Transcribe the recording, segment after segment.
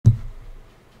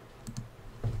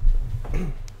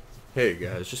Hey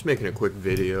guys, just making a quick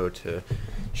video to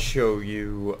show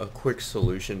you a quick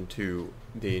solution to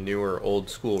the newer old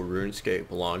school RuneScape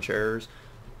launch errors.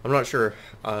 I'm not sure,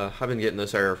 I've been getting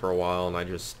this error for a while and I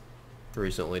just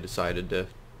recently decided to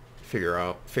figure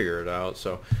it out,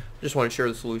 so I just want to share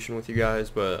the solution with you guys.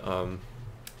 But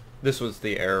this was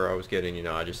the error I was getting.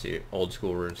 I just see old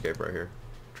school RuneScape right here.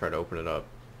 Try to open it up,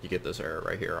 you get this error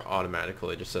right here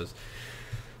automatically. It just says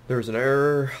there's an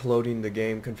error loading the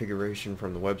game configuration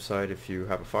from the website. If you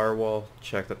have a firewall,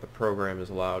 check that the program is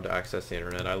allowed to access the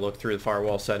internet. I looked through the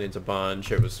firewall settings a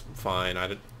bunch. It was fine.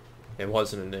 It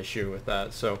wasn't an issue with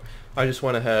that. So I just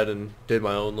went ahead and did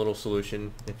my own little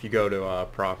solution. If you go to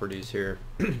properties here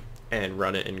and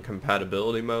run it in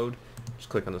compatibility mode, just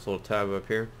click on this little tab up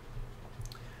here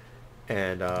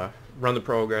and run the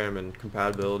program in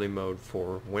compatibility mode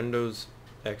for Windows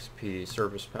XP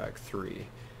Service Pack 3.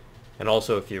 And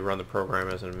also, if you run the program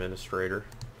as an administrator,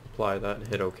 apply that and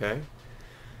hit OK.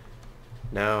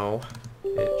 Now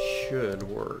it should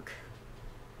work.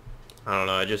 I don't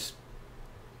know, I just,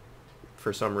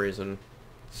 for some reason,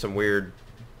 I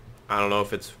don't know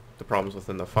if it's the problems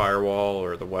within the firewall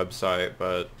or the website,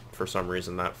 but for some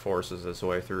reason that forces its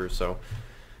way through. So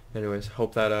anyways,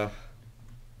 hope the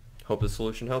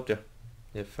solution helped you.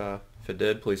 If it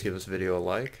did, please give this video a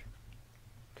like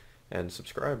and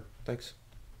subscribe. Thanks.